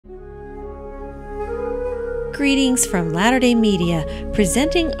greetings from Latter-day Media,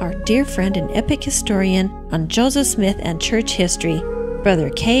 presenting our dear friend and epic historian on Joseph Smith and church history, Brother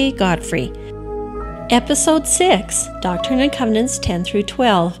K. Godfrey. Episode 6, Doctrine and Covenants 10 through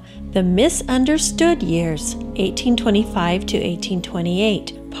 12, The Misunderstood Years, 1825 to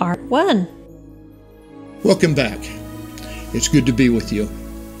 1828, Part 1. Welcome back. It's good to be with you.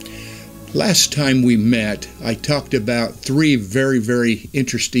 Last time we met, I talked about three very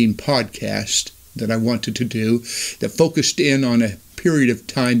interesting podcasts that I wanted to do that focused in on a period of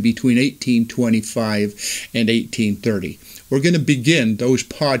time between 1825 and 1830. We're going to begin those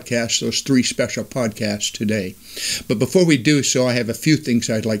podcasts, those three special podcasts today. But before we do so, I have a few things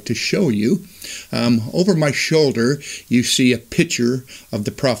I'd like to show you. Over my shoulder, you see a picture of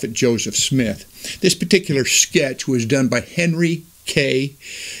the prophet Joseph Smith. This particular sketch was done by Henry K.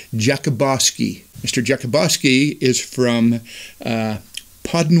 Jakubowski. Mr. Jakubowski is from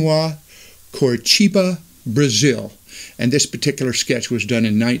Padua, Curitiba, Brazil. And this particular sketch was done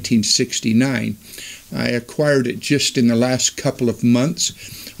in 1969. I acquired it just in the last couple of months.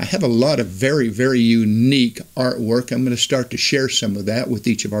 I have a lot of very unique artwork. I'm going to start to share some of that with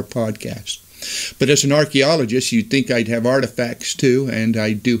each of our podcasts. But as an archaeologist, you'd think I'd have artifacts too, and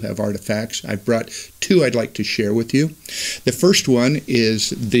I do have artifacts. I brought two I'd like to share with you. The first one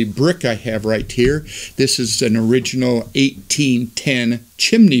is the brick I have right here. This is an original 1810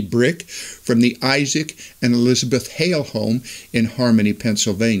 chimney brick from the Isaac and Elizabeth Hale home in Harmony,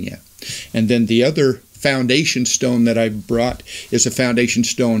 Pennsylvania. And then the other foundation stone that I brought is a foundation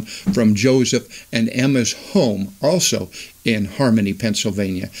stone from Joseph and Emma's home, also in Harmony,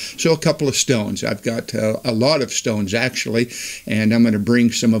 Pennsylvania. So a couple of stones. I've got a lot of stones, actually, and I'm going to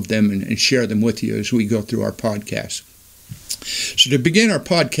bring some of them and share them with you as we go through our podcast. So to begin our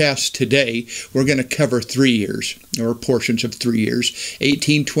podcast today, we're going to cover 3 years, or portions of 3 years,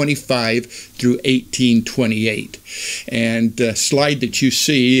 1825 through 1828. And the slide that you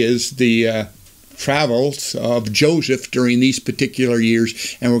see is the travels of Joseph during these particular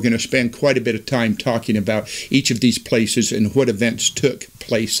years, and we're going to spend quite a bit of time talking about each of these places and what events took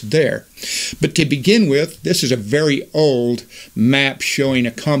place there. But to begin with, this is a very old map showing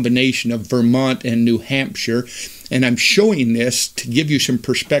a combination of Vermont and New Hampshire, and I'm showing this to give you some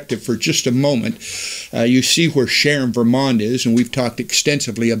perspective for just a moment. You see where Sharon, Vermont is, and we've talked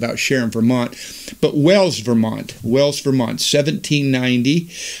extensively about Sharon, Vermont. But Wells, Vermont, 1790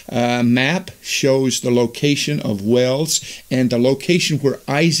 map shows the location of Wells and the location where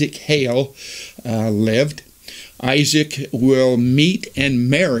Isaac Hale lived. Isaac will meet and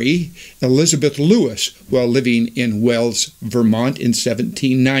marry Elizabeth Lewis while living in Wells, Vermont in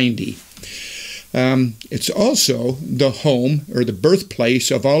 1790. It's also the home or the birthplace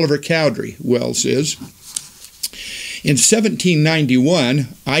of Oliver Cowdery, Wells is. In 1791,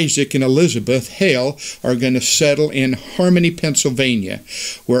 Isaac and Elizabeth Hale are going to settle in Harmony, Pennsylvania,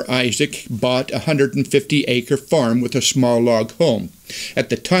 where Isaac bought a 150-acre farm with a small log home. At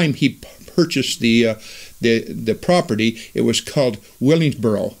the time he purchased the property, it was called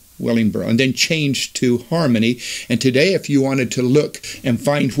Willingsboro, and then changed to Harmony. And today, if you wanted to look and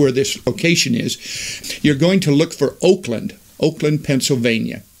find where this location is, you're going to look for Oakland,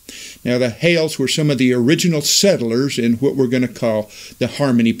 Pennsylvania. Now, the Hales were some of the original settlers in what we're going to call the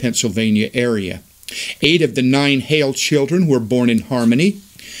Harmony, Pennsylvania area. 8 of the 9 Hale children were born in Harmony.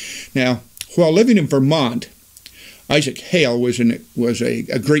 Now, while living in Vermont, Isaac Hale was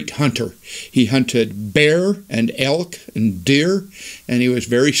a great hunter. He hunted bear and elk and deer, and he was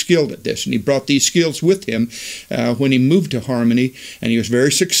very skilled at this. And he brought these skills with him when he moved to Harmony, and he was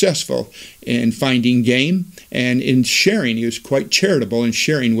very successful in finding game and in sharing. He was quite charitable in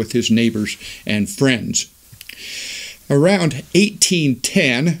sharing with his neighbors and friends. Around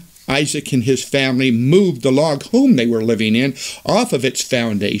 1810, Isaac and his family moved the log home they were living in off of its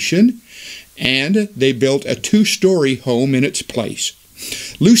foundation, and they built a 2-story home in its place.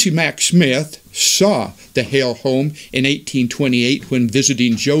 Lucy Mack Smith saw the Hale home in 1828 when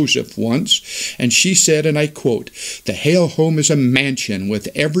visiting Joseph once, and she said, and I quote, "The Hale home is a mansion with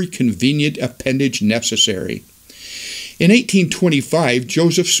every convenient appendage necessary." In 1825,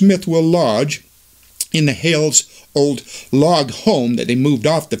 Joseph Smith will lodge in the Hale's old log home that they moved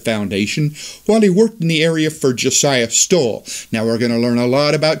off the foundation while he worked in the area for Josiah Stoll. Now we're going to learn a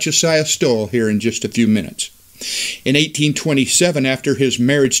lot about Josiah Stoll here in just a few minutes. In 1827, after his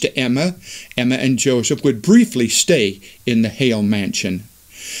marriage to Emma and Joseph would briefly stay in the Hale mansion.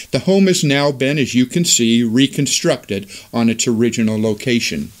 The home has now been, as you can see, reconstructed on its original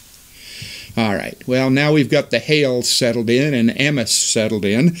location. All right, well, now we've got the Hales settled in and Emma settled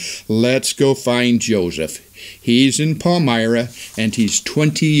in. Let's go find Joseph. He's in Palmyra, and he's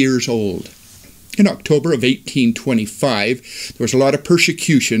 20 years old. In October of 1825, there was a lot of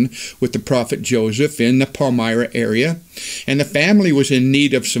persecution with the prophet Joseph in the Palmyra area, and the family was in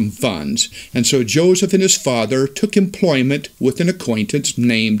need of some funds. And so Joseph and his father took employment with an acquaintance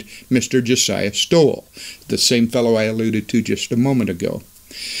named Mr. Josiah Stoll, the same fellow I alluded to just a moment ago.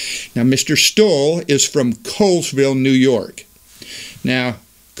 Now, Mr. Stoll is from Colesville, New York. Now,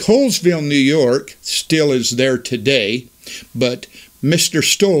 Colesville, New York still is there today, but Mr.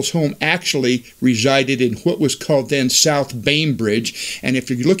 Stoll's home actually resided in what was called then South Bainbridge, and if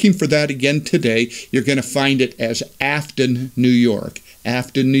you're looking for that again today, you're going to find it as Afton, New York.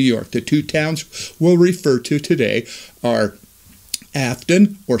 Afton, New York. The two towns we'll refer to today are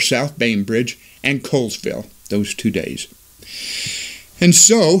Afton, or South Bainbridge, and Colesville, those 2 days. And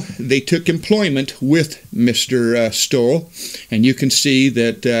so they took employment with Mr. Stoll, and you can see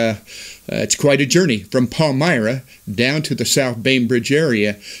that it's quite a journey from Palmyra down to the South Bainbridge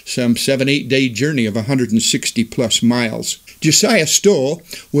area, some 7-8 day journey of 160 plus miles. Josiah Stoll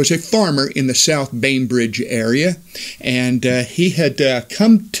was a farmer in the South Bainbridge area, and he had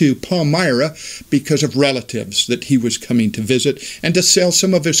come to Palmyra because of relatives that he was coming to visit and to sell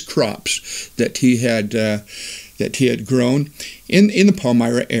some of his crops that he had grown in the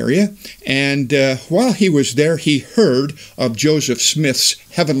Palmyra area. And while he was there, he heard of Joseph Smith's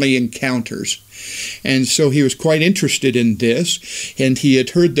heavenly encounters. And so he was quite interested in this, and he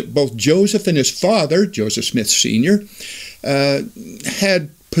had heard that both Joseph and his father, Joseph Smith Sr., had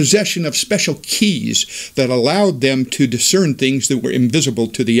possession of special keys that allowed them to discern things that were invisible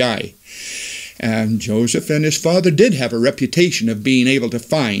to the eye. And Joseph and his father did have a reputation of being able to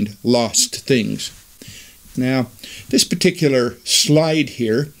find lost things. Now, this particular slide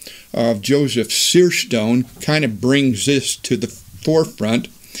here of Joseph's seer stone kind of brings this to the forefront.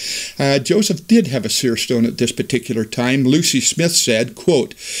 Joseph did have a seer stone at this particular time. Lucy Smith said,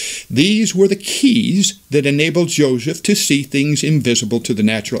 quote, "These were the keys that enabled Joseph to see things invisible to the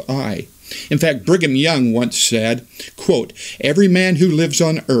natural eye." In fact, Brigham Young once said, quote, "Every man who lives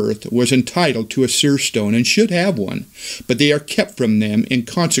on earth was entitled to a seer stone and should have one, but they are kept from them in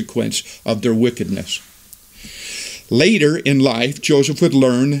consequence of their wickedness." Later in life, Joseph would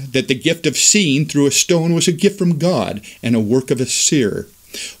learn that the gift of seeing through a stone was a gift from God and a work of a seer,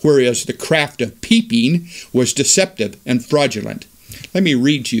 whereas the craft of peeping was deceptive and fraudulent. Let me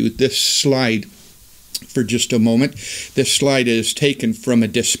read you this slide for just a moment. This slide is taken from a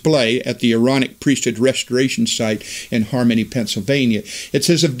display at the Aaronic Priesthood Restoration Site in Harmony, Pennsylvania. It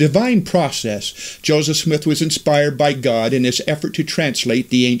says, "Of divine process, Joseph Smith was inspired by God in his effort to translate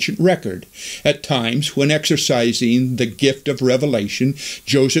the ancient record. At times, when exercising the gift of revelation,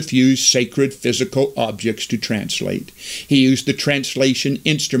 Joseph used sacred physical objects to translate. He used the translation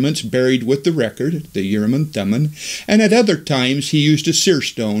instruments buried with the record, the Urim and Thummim, and at other times he used a seer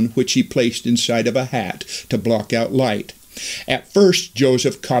stone which he placed inside of a hat to block out light. At first,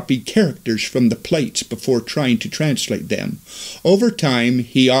 Joseph copied characters from the plates before trying to translate them. Over time,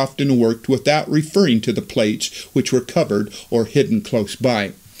 he often worked without referring to the plates which were covered or hidden close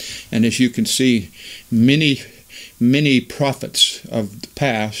by." And as you can see, many prophets of the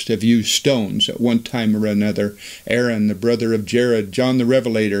past have used stones at one time or another. Aaron, the brother of Jared, John the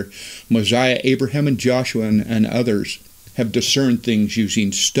Revelator, Mosiah, Abraham, and Joshua, and others have discerned things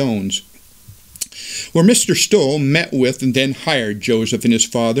using stones. Well, Mr. Stoll met with and then hired Joseph and his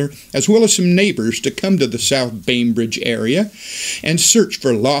father, as well as some neighbors, to come to the South Bainbridge area and search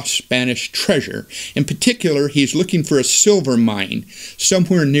for lost Spanish treasure. In particular, he's looking for a silver mine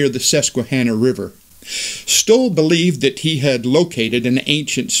somewhere near the Susquehanna River. Stoll believed that he had located an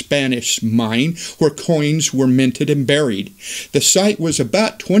ancient Spanish mine where coins were minted and buried. The site was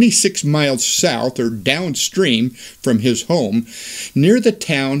about 26 miles south or downstream from his home, near the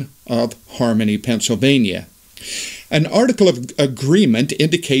town of Harmony, Pennsylvania. An article of agreement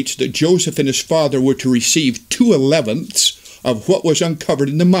indicates that Joseph and his father were to receive 2/11ths of what was uncovered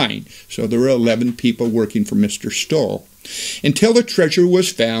in the mine. So there were 11 people working for Mr. Stoll. Until the treasure was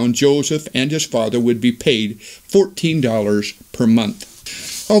found, Joseph and his father would be paid $14 per month.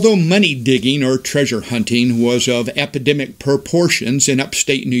 Although money digging or treasure hunting was of epidemic proportions in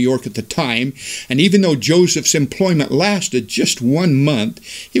upstate New York at the time, and even though Joseph's employment lasted just 1 month,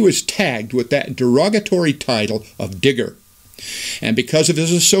 he was tagged with that derogatory title of digger. And because of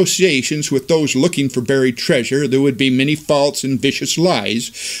his associations with those looking for buried treasure, there would be many false and vicious lies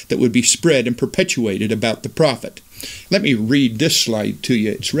that would be spread and perpetuated about the prophet. Let me read this slide to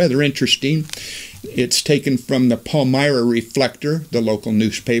you. It's rather interesting. It's taken from the Palmyra Reflector, the local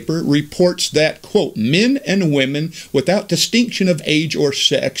newspaper, reports that, quote, men and women without distinction of age or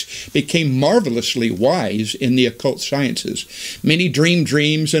sex became marvelously wise in the occult sciences. Many dreamed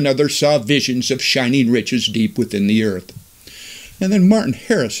dreams and others saw visions of shining riches deep within the earth. And then Martin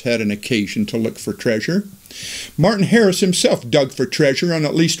Harris had an occasion to look for treasure. Martin Harris himself dug for treasure on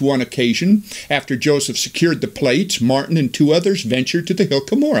at least one occasion. After Joseph secured the plates, Martin and 2 others ventured to the hill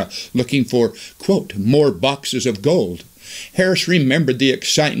Cumorah, looking for, quote, more boxes of gold. Harris remembered the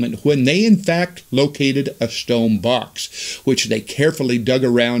excitement when they in fact located a stone box, which they carefully dug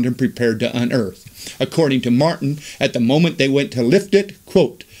around and prepared to unearth. According to Martin, at the moment they went to lift it,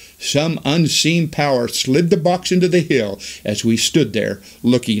 quote, some unseen power slid the box into the hill as we stood there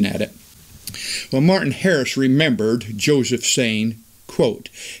looking at it. Well, Martin Harris remembered Joseph saying, quote,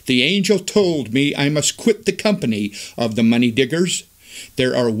 the angel told me I must quit the company of the money diggers.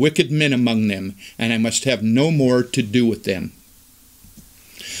 There are wicked men among them, and I must have no more to do with them.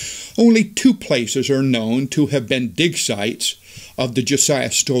 Only 2 places are known to have been dig sites of the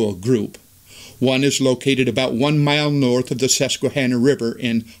Josiah Stowell group. One is located about 1 mile north of the Susquehanna River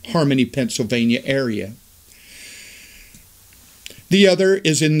in Harmony, Pennsylvania area. The other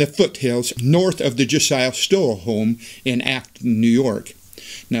is in the foothills north of the Josiah Stowell home in Acton, New York.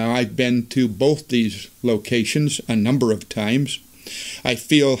 Now, I've been to both these locations a number of times. I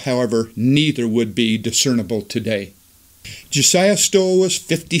feel, however, neither would be discernible today. Josiah Stowell was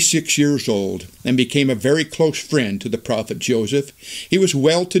 56 years old and became a very close friend to the prophet Joseph. He was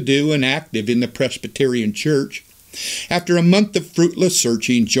well-to-do and active in the Presbyterian Church. After a month of fruitless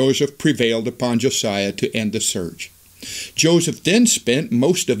searching, Joseph prevailed upon Josiah to end the search. Joseph then spent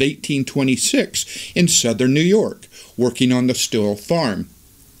most of 1826 in southern New York, working on the Stowell farm.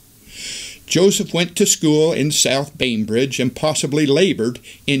 Joseph went to school in South Bainbridge and possibly labored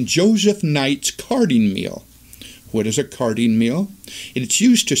in Joseph Knight's carding mill. What is a carding mill? It's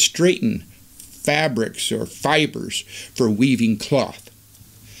used to straighten fabrics or fibers for weaving cloth.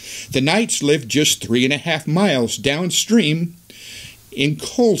 The Knights lived just 3.5 miles downstream in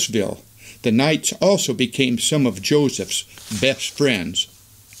Colesville. The Knights also became some of Joseph's best friends.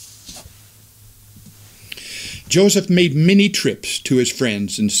 Joseph made many trips to his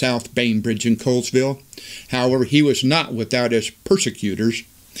friends in South Bainbridge and Colesville. However, he was not without his persecutors.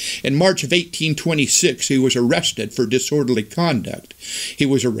 In March of 1826, he was arrested for disorderly conduct. He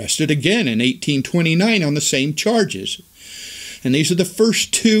was arrested again in 1829 on the same charges. And these are the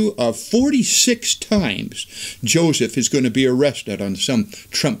first 2 of 46 times Joseph is going to be arrested on some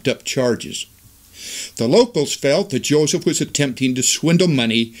trumped-up charges. The locals felt that Joseph was attempting to swindle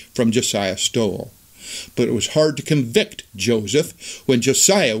money from Josiah Stowell. But it was hard to convict Joseph when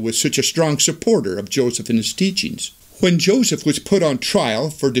Josiah was such a strong supporter of Joseph and his teachings. When Joseph was put on trial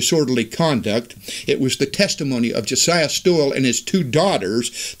for disorderly conduct, it was the testimony of Josiah Stowell and his 2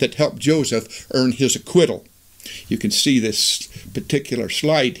 daughters that helped Joseph earn his acquittal. You can see this particular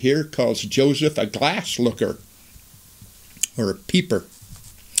slide here calls Joseph a glass looker, or a peeper.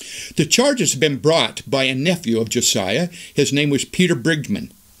 The charges have been brought by a nephew of Josiah. His name was Peter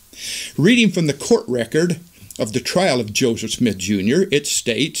Brigman. Reading from the court record of the trial of Joseph Smith, Jr., it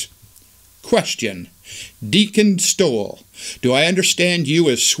states, question, Deacon Stowell, do I understand you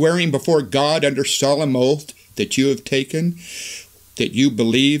as swearing before God under solemn oath that you have taken, that you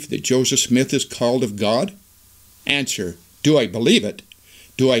believe that Joseph Smith is called of God? Answer, do I believe it?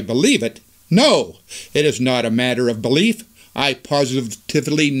 Do I believe it? No, it is not a matter of belief. I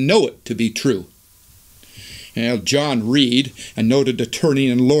positively know it to be true. Now, John Reed, a noted attorney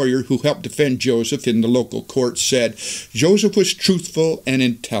and lawyer who helped defend Joseph in the local court, said, Joseph was truthful and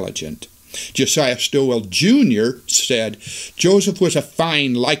intelligent. Josiah Stowell, Jr. said, Joseph was a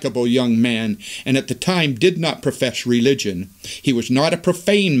fine, likable young man, and at the time did not profess religion. He was not a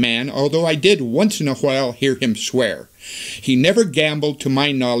profane man, although I did once in a while hear him swear. He never gambled, to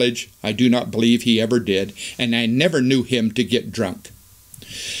my knowledge. I do not believe he ever did, and I never knew him to get drunk.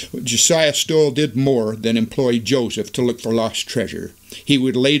 Josiah Stowell did more than employ Joseph to look for lost treasure. He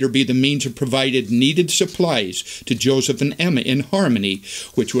would later be the means of providing needed supplies to Joseph and Emma in Harmony,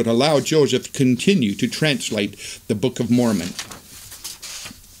 which would allow Joseph to continue to translate the Book of Mormon.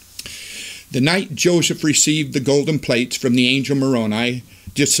 The night Joseph received the golden plates from the angel Moroni,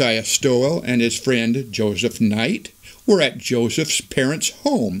 Josiah Stowell and his friend Joseph Knight were at Joseph's parents'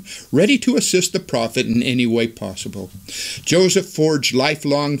 home, ready to assist the prophet in any way possible. Joseph forged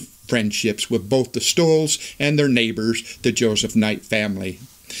lifelong friendships with both the Stowells and their neighbors, the Joseph Knight family.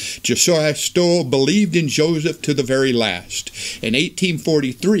 Josiah Stowell believed in Joseph to the very last. In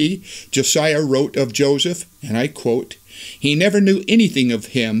 1843, Josiah wrote of Joseph, and I quote, "He never knew anything of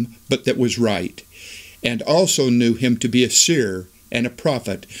him but that was right. and also knew him to be a seer and a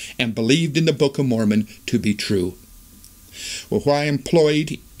prophet, and believed in the Book of Mormon to be true. Well, while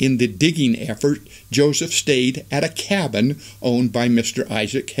employed in the digging effort, Joseph stayed at a cabin owned by Mr.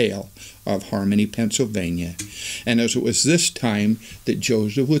 Isaac Hale of Harmony, Pennsylvania. And as it was this time that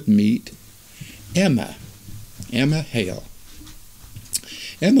Joseph would meet Emma Hale.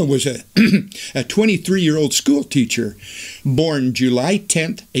 Emma was a 23-year-old school teacher, born July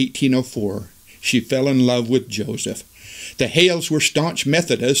 10th, 1804. She fell in love with Joseph. The Hales were staunch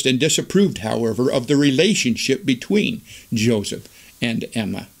Methodists and disapproved, however, of the relationship between Joseph and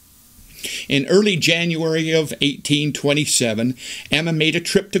Emma. In early January of 1827, Emma made a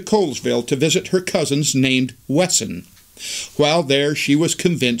trip to Colesville to visit her cousins named Wesson. While there, she was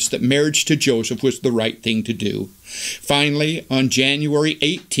convinced that marriage to Joseph was the right thing to do. Finally, on January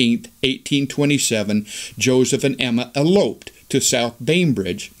 18, 1827, Joseph and Emma eloped to South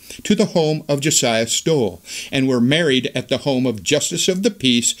Bainbridge, to the home of Josiah Stoll, and were married at the home of Justice of the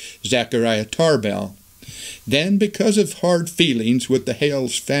Peace, Zachariah Tarbell. Then, because of hard feelings with the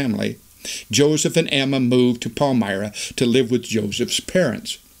Hales family, Joseph and Emma moved to Palmyra to live with Joseph's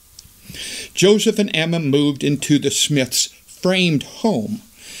parents. Joseph and Emma moved into the Smiths' framed home.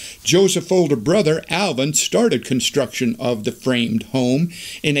 Joseph's older brother, Alvin, started construction of the framed home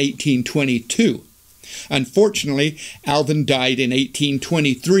in 1822. Unfortunately, Alvin died in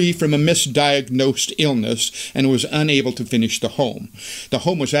 1823 from a misdiagnosed illness and was unable to finish the home. The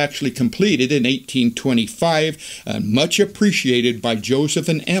home was actually completed in 1825 and much appreciated by Joseph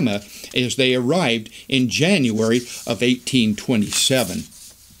and Emma as they arrived in January of 1827.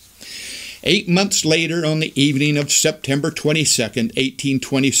 8 months later, on the evening of September 22,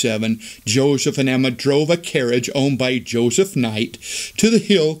 1827, Joseph and Emma drove a carriage owned by Joseph Knight to the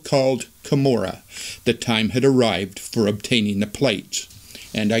hill called Cumorah. The time had arrived for obtaining the plates.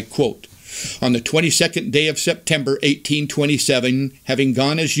 And I quote, "On the 22nd day of September, 1827, having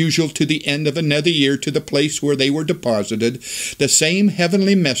gone as usual to the end of another year to the place where they were deposited, the same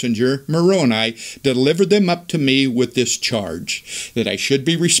heavenly messenger, Moroni, delivered them up to me with this charge, that I should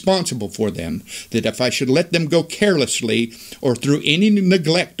be responsible for them, that if I should let them go carelessly, or through any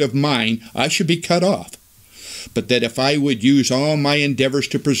neglect of mine, I should be cut off. But that if I would use all my endeavors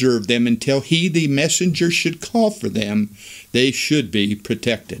to preserve them until he, the messenger, should call for them, they should be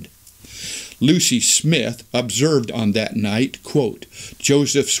protected." Lucy Smith observed on that night, quote,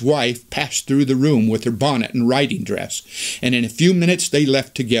 "Joseph's wife passed through the room with her bonnet and riding dress, and in a few minutes they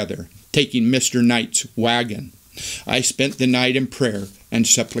left together, taking Mr. Knight's wagon. I spent the night in prayer and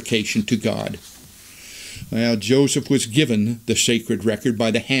supplication to God." Well, Joseph was given the sacred record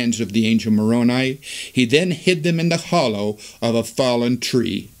by the hands of the angel Moroni. He then hid them in the hollow of a fallen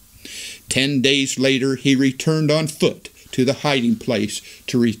tree. 10 days later, he returned on foot to the hiding place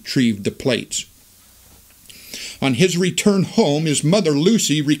to retrieve the plates. On his return home, his mother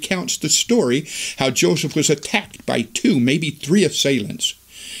Lucy recounts the story how Joseph was attacked by 2, maybe 3 assailants.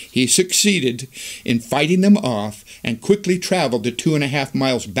 He succeeded in fighting them off and quickly traveled the 2.5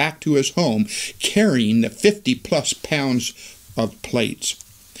 miles back to his home, carrying the 50-plus pounds of plates.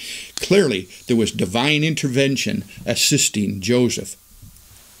 Clearly, there was divine intervention assisting Joseph.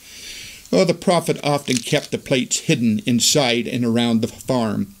 Well, the prophet often kept the plates hidden inside and around the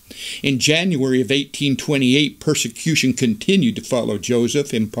farm. In January of 1828, persecution continued to follow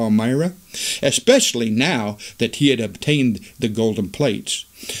Joseph in Palmyra, especially now that he had obtained the golden plates.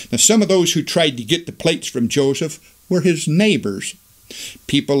 Now, some of those who tried to get the plates from Joseph were his neighbors.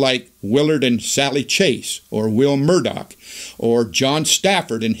 People like Willard and Sally Chase, or Will Murdoch, or John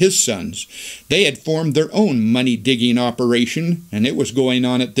Stafford and his sons. They had formed their own money-digging operation, and it was going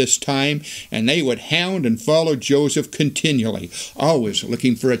on at this time, and they would hound and follow Joseph continually, always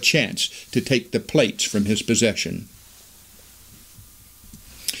looking for a chance to take the plates from his possession.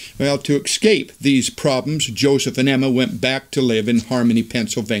 Well, to escape these problems, Joseph and Emma went back to live in Harmony,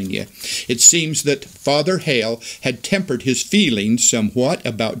 Pennsylvania. It seems that Father Hale had tempered his feelings somewhat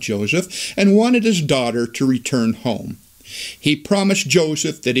about Joseph and wanted his daughter to return home. He promised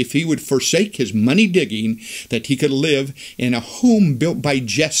Joseph that if he would forsake his money digging, that he could live in a home built by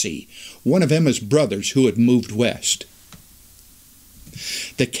Jesse, one of Emma's brothers who had moved west.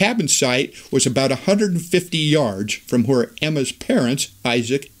 The cabin site was about 150 yards from where Emma's parents,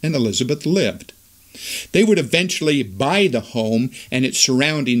 Isaac and Elizabeth, lived. They would eventually buy the home and its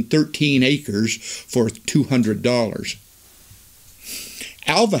surrounding 13 acres for $200.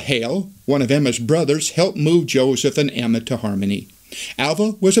 Alva Hale, one of Emma's brothers, helped move Joseph and Emma to Harmony.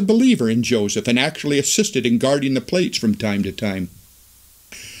 Alva was a believer in Joseph and actually assisted in guarding the plates from time to time.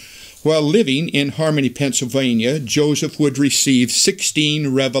 While living in Harmony, Pennsylvania, Joseph would receive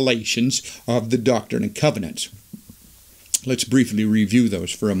 16 revelations of the Doctrine and Covenants. Let's briefly review those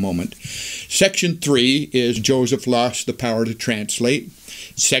for a moment. Section 3 is Joseph lost the power to translate.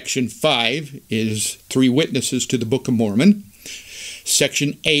 Section 5 is 3 witnesses to the Book of Mormon.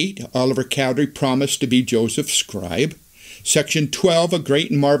 Section 8, Oliver Cowdery promised to be Joseph's scribe. Section 12, a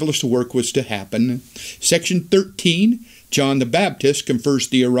great and marvelous work was to happen. Section 13, John the Baptist confers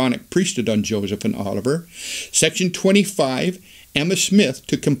the Aaronic priesthood on Joseph and Oliver. Section 25, Emma Smith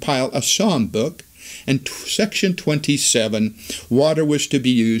to compile a psalm book. And Section 27, water was to be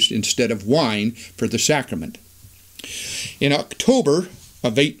used instead of wine for the sacrament. In October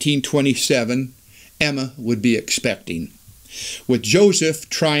of 1827, Emma would be expecting. With Joseph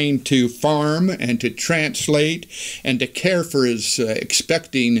trying to farm and to translate and to care for his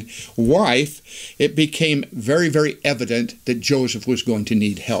expecting wife, it became very, very evident that Joseph was going to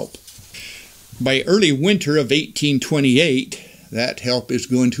need help. By early winter of 1828, that help is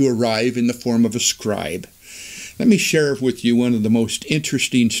going to arrive in the form of a scribe. Let me share with you one of the most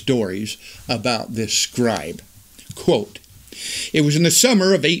interesting stories about this scribe. Quote, "It was in the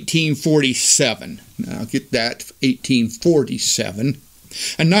summer of 1847. Now get that, 1847.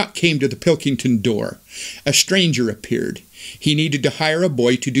 A knock came to the Pilkington door. A stranger appeared. He needed to hire a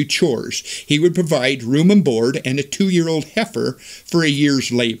boy to do chores. He would provide room and board and a 2-year-old heifer for a year's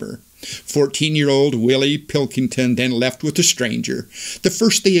labor. 14-year-old Willie Pilkington then left with the stranger, the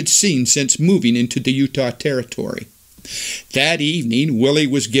first they had seen since moving into the Utah Territory. That evening, Willie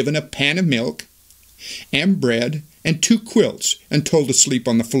was given a pan of milk and bread and 2 quilts and told to sleep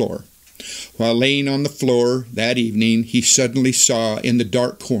on the floor. While laying on the floor that evening, he suddenly saw in the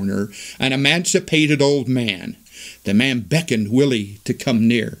dark corner an emancipated old man. The man beckoned Willie to come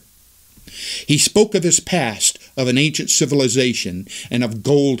near. He spoke of his past, of an ancient civilization, and of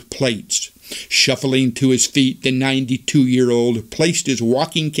gold plates. Shuffling to his feet, the 92-year-old placed his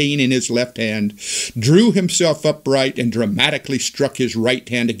walking cane in his left hand, drew himself upright, and dramatically struck his right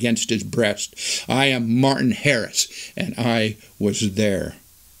hand against his breast. "I am Martin Harris, and I was there."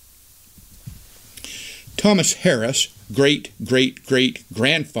 Thomas Harris,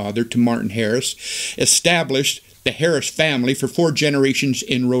 great-great-great-grandfather to Martin Harris, established the Harris family for 4 generations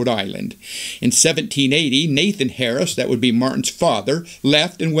in Rhode Island. In 1780, Nathan Harris, that would be Martin's father,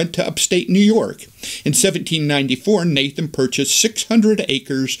 left and went to upstate New York. In 1794, Nathan purchased 600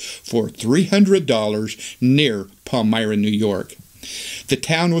 acres for $300 near Palmyra, New York. The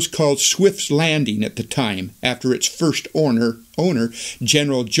town was called Swift's Landing at the time, after its first owner,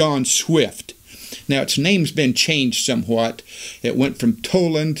 General John Swift. Now, its name's been changed somewhat. It went from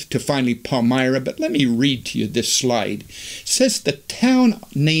Toland to finally Palmyra, but let me read to you this slide. It says the town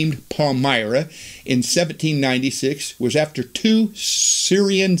named Palmyra in 1796 was after 2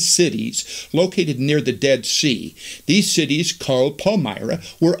 Syrian cities located near the Dead Sea. These cities, called Palmyra,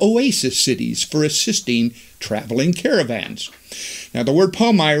 were oasis cities for assisting traveling caravans. Now, the word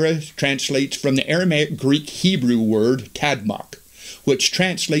Palmyra translates from the Aramaic Greek Hebrew word tadmach, which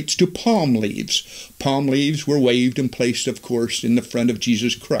translates to palm leaves. Palm leaves were waved and placed, of course, in the front of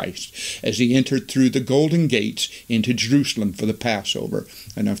Jesus Christ as he entered through the golden gates into Jerusalem for the Passover.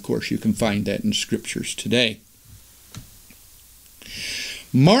 And, of course, you can find that in scriptures today.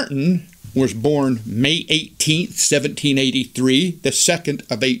 Martin was born May 18th, 1783, the second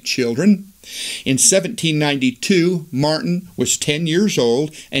of 8 children. In 1792, Martin was 10 years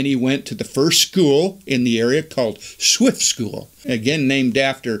old, and he went to the first school in the area called Swift School, again named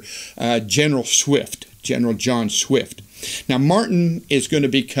after General Swift, General John Swift. Now, Martin is going to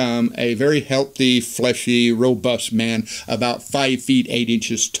become a very healthy, fleshy, robust man, about 5 feet 8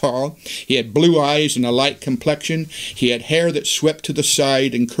 inches tall. He had blue eyes and a light complexion. He had hair that swept to the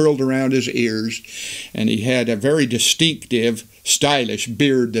side and curled around his ears, and he had a very distinctive, stylish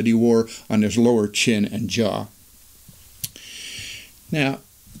beard that he wore on his lower chin and jaw. Now,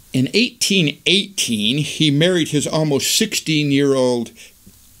 in 1818, he married his almost 16-year-old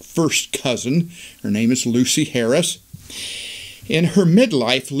first cousin. Her name is Lucy Harris. In her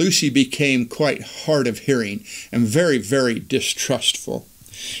midlife, Lucy became quite hard of hearing and very, very distrustful.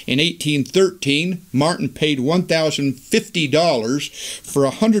 In 1813, Martin paid $1,050 for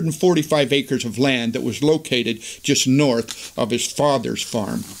 145 acres of land that was located just north of his father's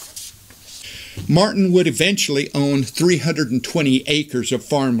farm. Martin would eventually own 320 acres of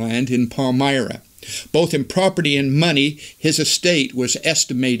farmland in Palmyra. Both in property and money, his estate was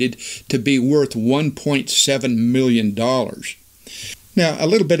estimated to be worth $1.7 million. Now, a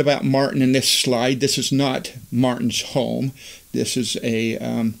little bit about Martin in this slide. This is not Martin's home. This is a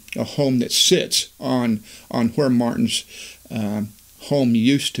home that sits on where Martin's home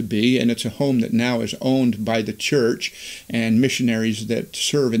used to be, and it's a home that now is owned by the church and missionaries that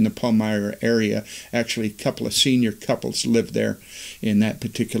serve in the Palmyra area. Actually, a couple of senior couples live there in that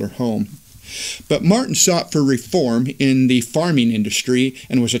particular home. But Martin sought for reform in the farming industry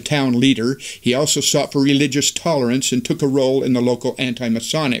and was a town leader. He also sought for religious tolerance and took a role in the local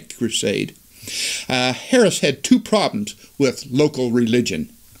anti-Masonic crusade. Harris had two problems with local religion.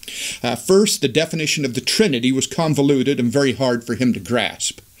 First, the definition of the Trinity was convoluted and very hard for him to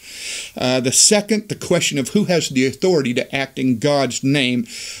grasp. The second, the question of who has the authority to act in God's name,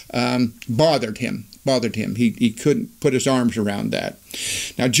 bothered him. He couldn't put his arms around that.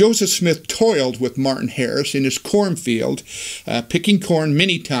 Now, Joseph Smith toiled with Martin Harris in his cornfield, picking corn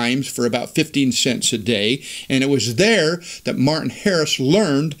many times for about 15 cents a day, and it was there that Martin Harris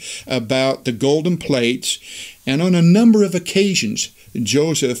learned about the golden plates, and on a number of occasions,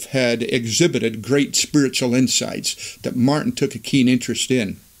 Joseph had exhibited great spiritual insights that Martin took a keen interest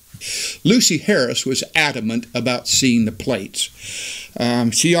in. Lucy Harris was adamant about seeing the plates.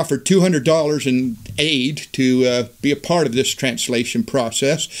 She offered $200 in aid to be a part of this translation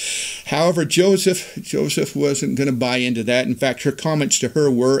process. However, Joseph wasn't going to buy into that. In fact, her comments to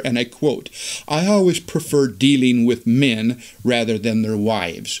her were, and I quote, "I always prefer dealing with men rather than their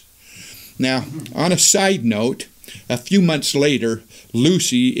wives." Now, on a side note, a few months later,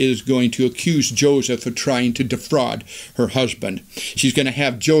 Lucy is going to accuse Joseph of trying to defraud her husband. She's going to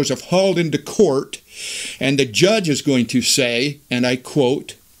have Joseph hauled into court, and the judge is going to say, and I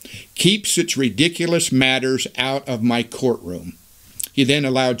quote, "Keep such ridiculous matters out of my courtroom." He then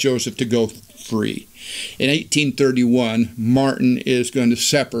allowed Joseph to go free. In 1831, Martin is going to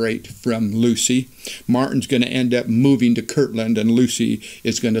separate from Lucy. Martin's going to end up moving to Kirtland, and Lucy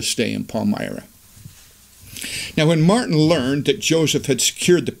is going to stay in Palmyra. Now, when Martin learned that Joseph had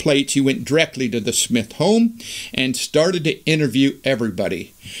secured the plates, he went directly to the Smith home and started to interview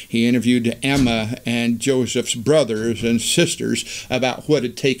everybody. He interviewed Emma and Joseph's brothers and sisters about what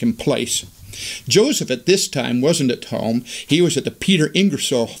had taken place. Joseph at this time wasn't at home. He was at the Peter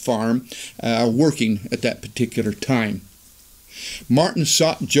Ingersoll farm working at that particular time. Martin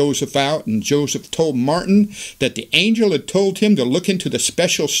sought Joseph out, and Joseph told Martin that the angel had told him to look into the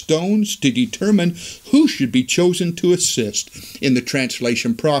special stones to determine who should be chosen to assist in the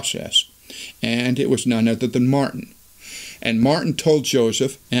translation process. And it was none other than Martin. And Martin told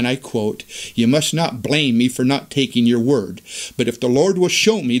Joseph, and I quote, "You must not blame me for not taking your word, but if the Lord will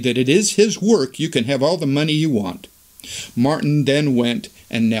show me that it is His work, you can have all the money you want." Martin then went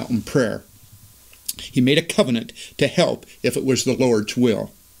and knelt in prayer. He made a covenant to help if it was the Lord's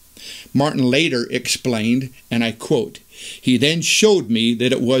will. Martin later explained, and I quote, "He then showed me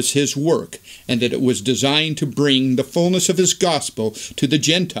that it was His work, and that it was designed to bring the fullness of His gospel to the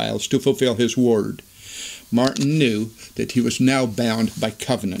Gentiles to fulfill His word." Martin knew that he was now bound by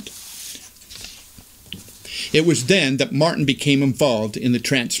covenant. It was then that Martin became involved in the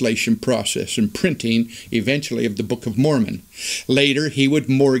translation process and printing, eventually, of the Book of Mormon. Later, he would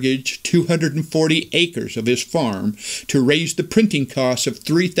mortgage 240 acres of his farm to raise the printing costs of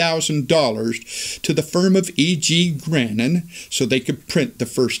 $3,000 to the firm of E.G. Grannon so they could print the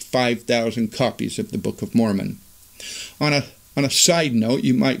first 5,000 copies of the Book of Mormon. On a side note,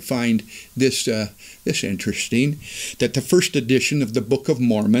 you might find this interesting, that the first edition of the Book of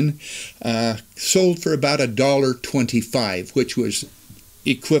Mormon sold for about $1.25, which was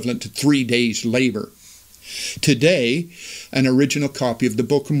equivalent to 3 days' labor. Today, an original copy of the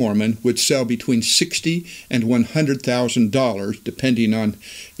Book of Mormon would sell between $60,000 and $100,000, depending on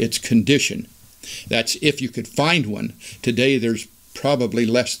its condition. That's if you could find one. Today, there's probably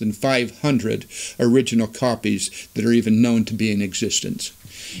less than 500 original copies that are even known to be in existence.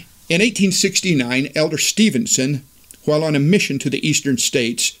 In 1869, Elder Stevenson, while on a mission to the eastern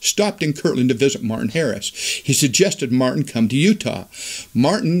states, stopped in Kirtland to visit Martin Harris. He suggested Martin come to Utah.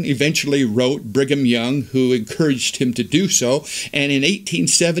 Martin eventually wrote Brigham Young, who encouraged him to do so, and in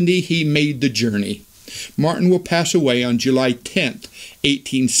 1870 he made the journey. Martin will pass away on July 10th,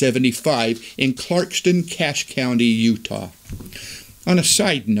 1875, in Clarkston, Cache County, Utah. On a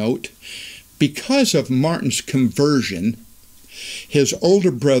side note, because of Martin's conversion, his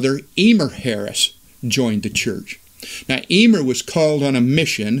older brother, Emer Harris, joined the church. Now, Emer was called on a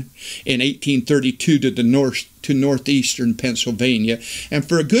mission in 1832 to northeastern Pennsylvania, and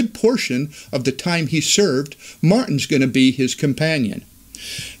for a good portion of the time he served, Martin's going to be his companion.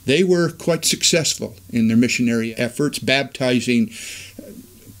 They were quite successful in their missionary efforts, baptizing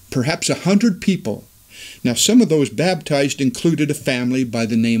perhaps 100 people. Now, some of those baptized included a family by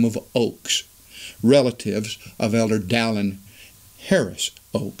the name of Oakes, relatives of Elder Dallin Harris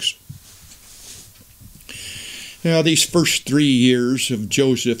Oakes. Now, these first 3 years of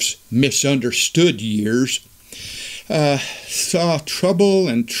Joseph's misunderstood years saw trouble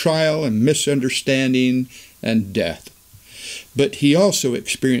and trial and misunderstanding and death. But he also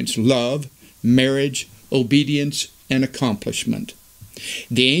experienced love, marriage, obedience, and accomplishment.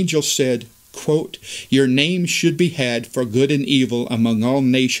 The angel said, quote, "Your name should be had for good and evil among all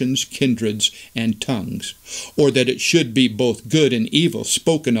nations, kindreds, and tongues," or that it should be both good and evil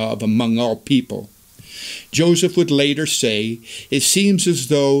spoken of among all people. Joseph would later say, "It seems as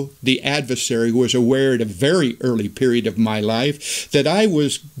though the adversary was aware at a very early period of my life that I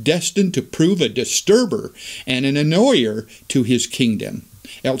was destined to prove a disturber and an annoyer to his kingdom.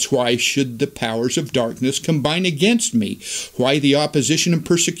 Else why should the powers of darkness combine against me? Why the opposition and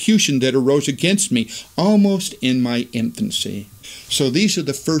persecution that arose against me almost in my infancy?" So these are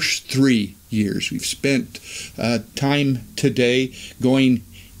the first 3 years. We've spent time today going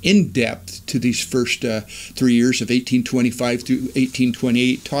in depth to these first 3 years of 1825 through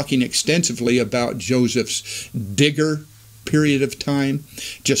 1828, talking extensively about Joseph's digger period of time,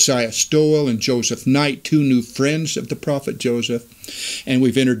 Josiah Stowell and Joseph Knight, 2 new friends of the prophet Joseph, and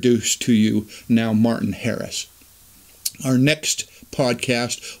we've introduced to you now Martin Harris. Our next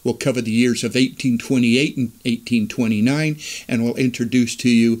podcast will cover the years of 1828 and 1829, and we'll introduce to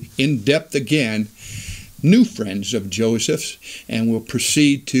you in depth again new friends of Joseph's, and we'll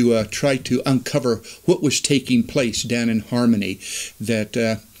proceed to try to uncover what was taking place down in Harmony that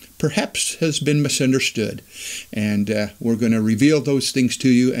perhaps has been misunderstood. And we're going to reveal those things to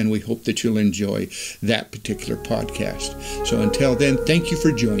you, and we hope that you'll enjoy that particular podcast. So until then, thank you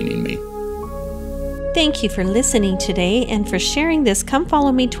for joining me. Thank you for listening today and for sharing this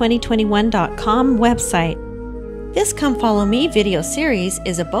ComeFollowMe2021.com website. This Come Follow Me video series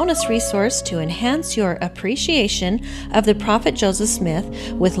is a bonus resource to enhance your appreciation of the prophet Joseph Smith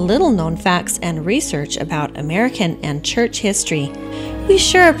with little-known facts and research about American and church history. We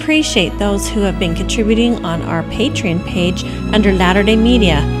sure appreciate those who have been contributing on our Patreon page under Latter-day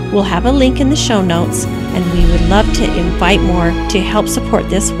Media. We'll have a link in the show notes, and we would love to invite more to help support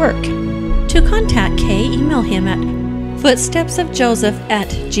this work. To contact Kay, email him at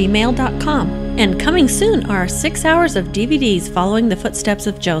footstepsofjoseph@gmail.com. And coming soon are 6 hours of DVDs following the footsteps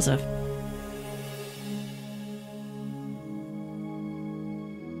of Joseph.